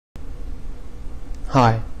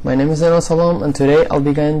Hi, my name is Anna Salam and today I'll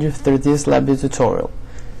be guiding you through this LabVIEW tutorial.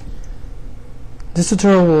 This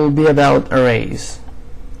tutorial will be about arrays.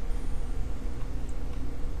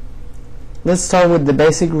 Let's start with the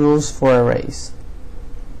basic rules for arrays.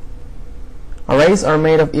 Arrays are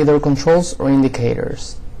made of either controls or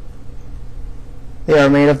indicators. They are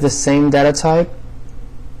made of the same data type.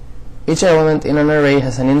 Each element in an array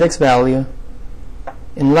has an index value.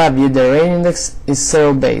 In LabVIEW, the array index is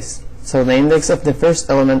 0-based, so the index of the first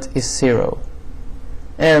element is 0.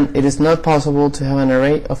 And it is not possible to have an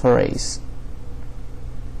array of arrays.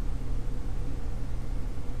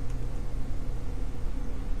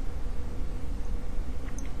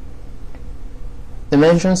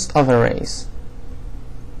 Dimensions of arrays.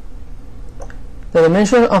 The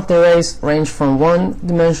dimensions of the arrays range from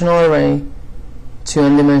one-dimensional array to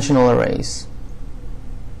n-dimensional arrays.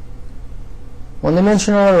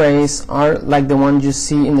 One-dimensional arrays are like the one you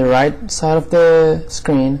see in the right side of the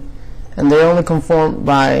screen, and they only conform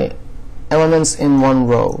by elements in one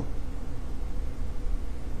row.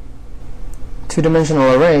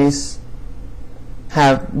 Two-dimensional arrays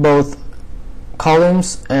have both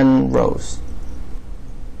columns and rows.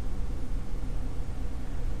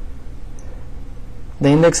 The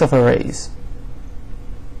index of arrays.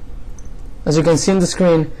 As you can see on the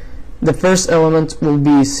screen, the first element will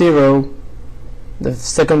be 0, the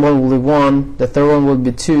second one will be 1, the third one will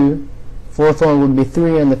be 2, fourth one will be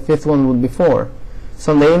 3, and the fifth one will be 4.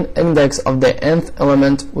 So the index of the nth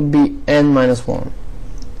element would be n minus 1.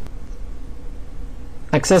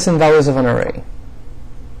 Accessing values of an array.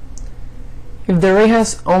 If the array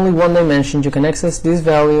has only one dimension, you can access this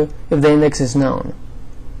value if the index is known.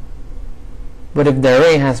 But if the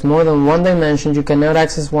array has more than one dimension, you cannot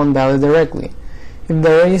access one value directly. If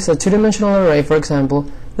the array is a two-dimensional array, for example,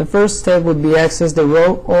 the first step would be access the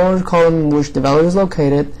row or column in which the value is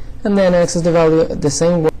located, and then access the value the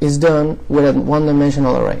same way is done with a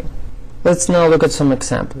one-dimensional array. Let's now look at some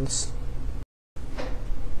examples.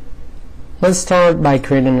 Let's start by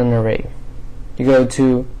creating an array. You go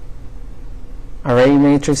to Array,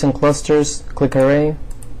 Matrix and Clusters, click Array,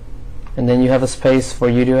 and then you have a space for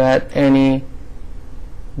you to add any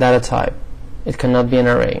data type. It cannot be an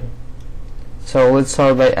array. So let's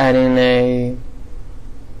start by adding a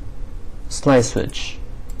slide switch.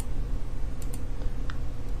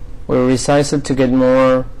 We'll resize it to get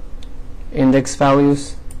more index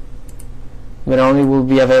values, but only will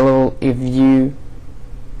be available if you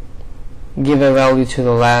give a value to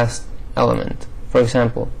the last element. For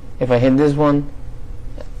example, if I hit this one,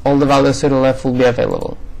 all the values to the left will be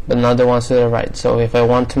available, but not the ones to the right. So if I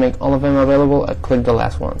want to make all of them available, I click the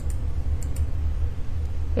last one.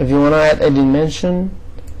 If you want to add a dimension,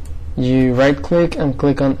 you right click and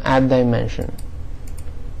click on Add Dimension.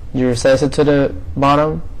 You resize it to the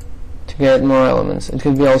bottom to get more elements. It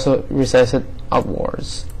could be also resized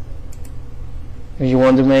upwards. If you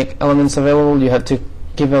want to make elements available, you have to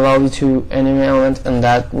give a value to any element in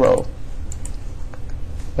that row,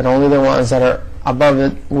 but only the ones that are above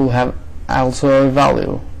it will have also a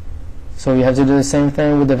value. So you have to do the same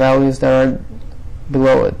thing with the values that are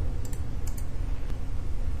below it.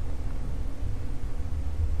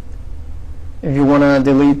 If you want to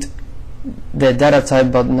delete the data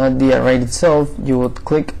type but not the array itself, you would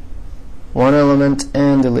click one element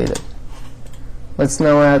and delete it. Let's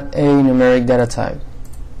now add a numeric data type.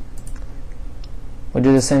 We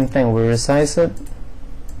do the same thing. We resize it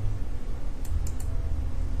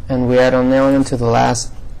and we add an element to the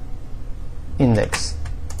last index.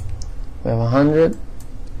 We have 100,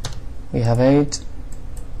 we have 8,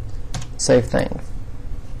 same thing.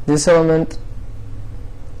 This element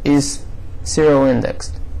is 0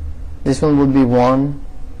 indexed. This one would be 1,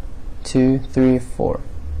 2, 3, 4.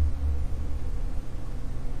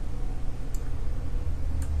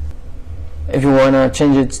 If you want to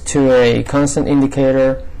change it to a constant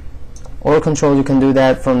indicator or control, you can do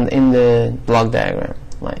that from in the block diagram,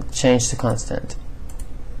 like change to constant.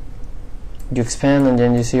 You expand and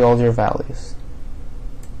then you see all your values.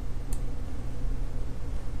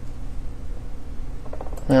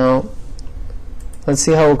 Now let's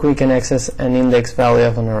see how we can access an index value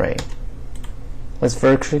of an array. Let's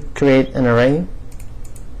first create an array.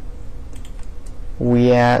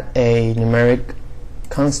 We add a numeric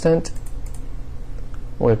constant.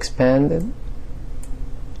 We expand it.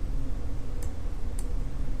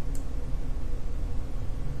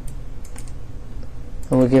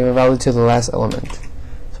 And we give a value to the last element.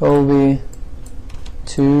 So it will be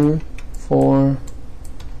 2, 4,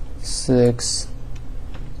 6,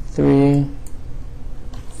 3,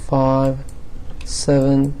 5,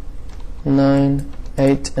 7, 9,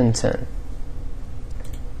 8, and 10.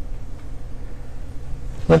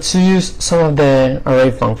 Let's use some of the array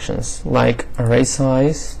functions, like array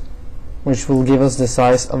size, which will give us the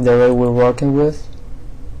size of the array we're working with.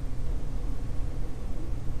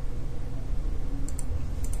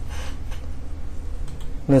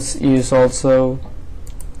 Let's use also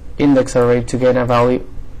index array to get a value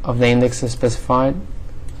of the index specified.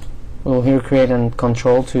 We'll here create a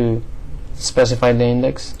control to specify the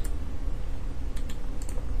index.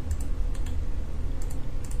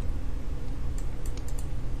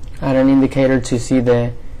 Add an indicator to see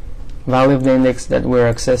the value of the index that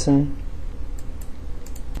we're accessing.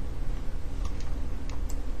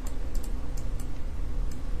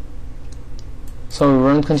 So we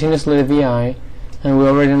run continuously the VI, and we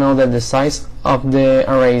already know that the size of the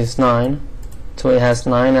array is 9, so it has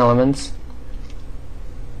 9 elements,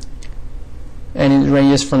 and it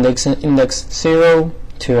ranges from the index 0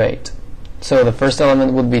 to 8. So the first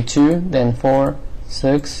element would be 2, then 4,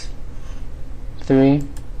 6, 3,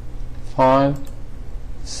 5,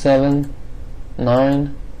 7,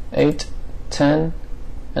 9, 8, 10,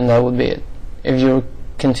 and that would be it. If you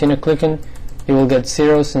continue clicking, you will get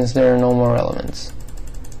 0 since there are no more elements.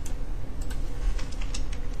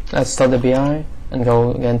 Let's start the BI and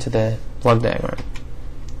go again to the block diagram.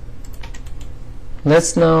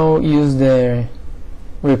 Let's now use the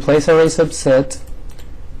replace array subset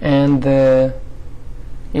and the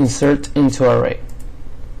insert into array.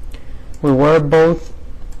 We were both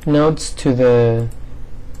nodes to the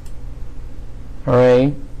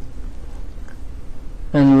array,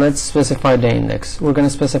 and let's specify the index. We're going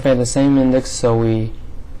to specify the same index, so we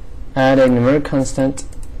add a numeric constant,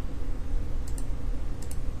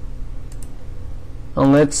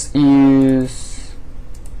 and let's use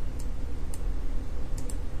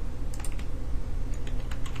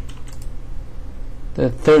the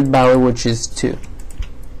third value, which is 2.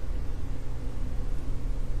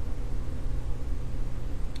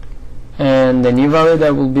 And the new value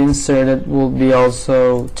that will be inserted will be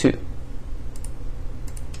also 2.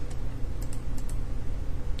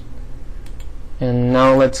 And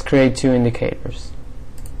now let's create 2 indicators.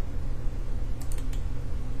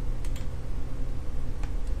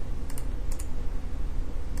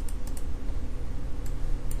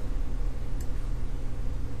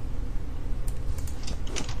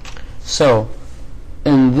 So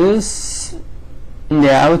in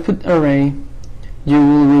the output array, you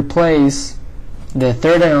will replace the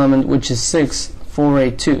third element, which is 6, for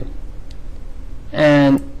a 2,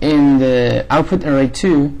 and in the output array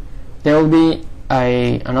 2 there will be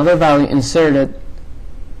another value inserted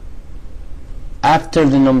after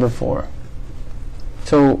the number 4.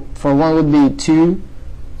 So for one would be 2,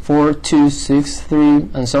 4, 2, 6, 3,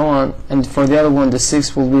 and so on, and for the other one the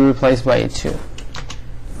 6 will be replaced by a 2.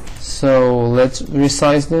 So let's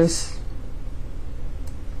resize this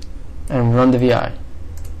and run the VI.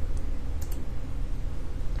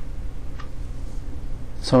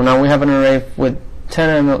 So now we have an array with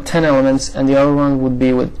 10 elements, and the other one would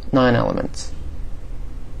be with 9 elements.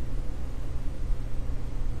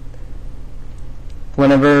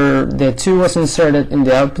 Whenever the 2 was inserted in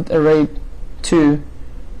the output array 2,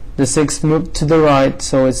 the 6 moved to the right,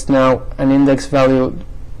 so it's now an index value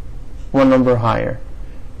 1 number higher.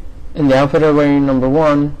 In the output array number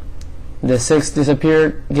 1, the 6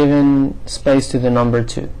 disappeared, giving space to the number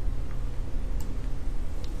 2.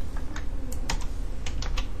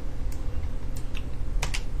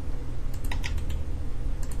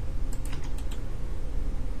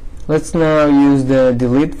 Let's now use the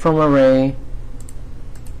delete from array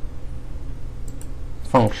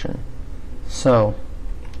function. So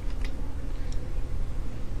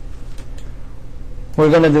we're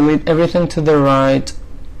going to delete everything to the right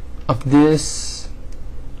of this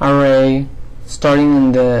array starting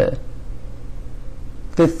in the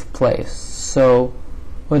 5th place. So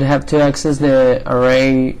we'd have to access the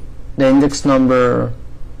array, the index number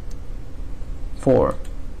 4.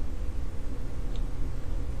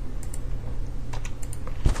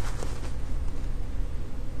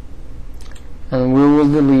 And we will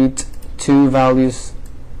delete 2 values .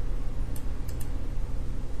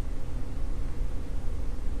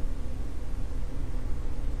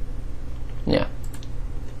 Yeah,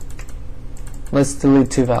 let's delete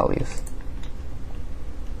 2 values.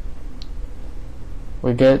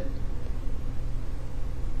 We get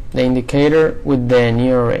the indicator with the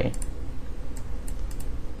new array,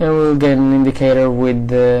 and we'll get an indicator with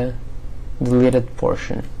the deleted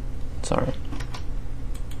portion. Sorry.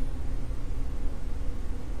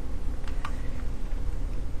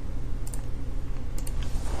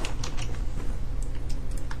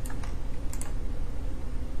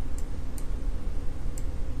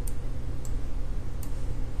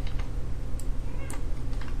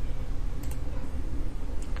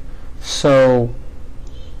 So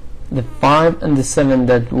the 5 and the 7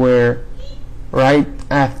 that were right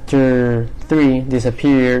after 3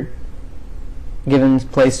 disappeared, giving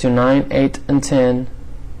place to 9, 8, and 10,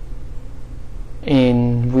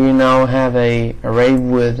 and we now have a array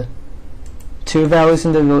with 2 values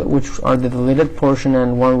in the which are the deleted portion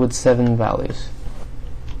and 1 with 7 values.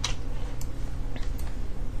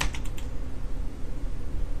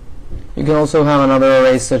 You can also have another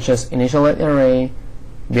array such as initialize array,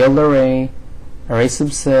 build array, array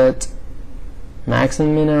subset, max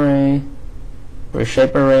and min array,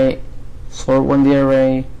 reshape array, sort 1D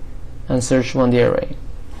array, and search 1D array.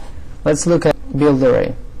 Let's look at build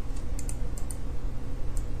array.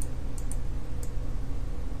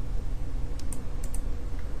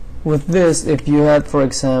 With this, if you had, for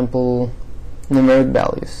example, numeric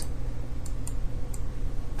values,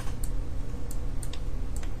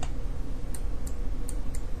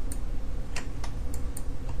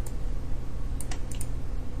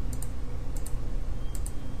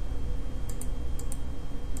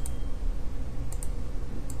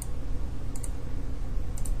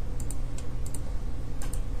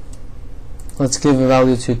 let's give a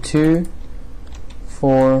value to 2,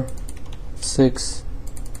 4, 6,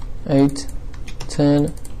 8,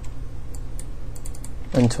 10,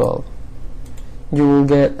 and 12. You will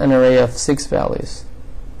get an array of 6 values.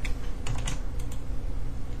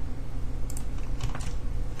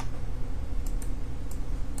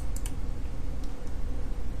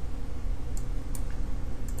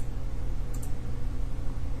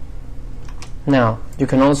 Now, you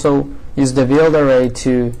can also use the build array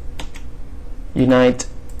to unite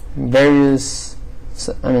various,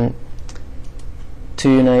 to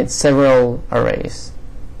unite several arrays.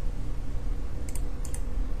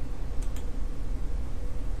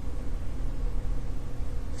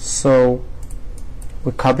 So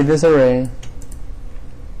we copy this array,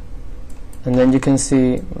 and then you can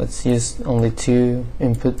see, let's use only 2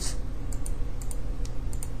 inputs.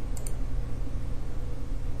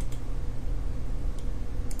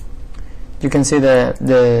 You can see that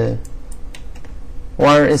the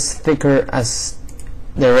wire is thicker as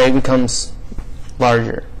the array becomes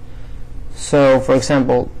larger. So for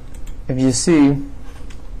example, if you see,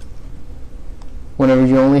 whenever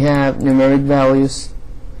you only have numeric values,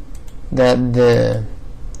 that the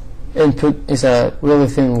input is a really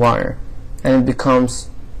thin wire, and it becomes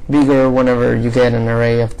bigger whenever you get an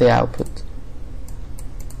array of the output.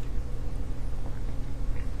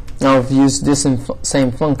 Now if you use this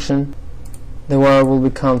same function, the wire will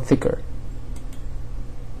become thicker.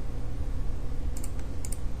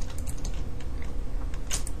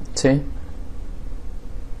 See?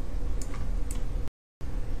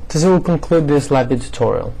 This will conclude this live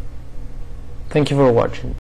tutorial. Thank you for watching.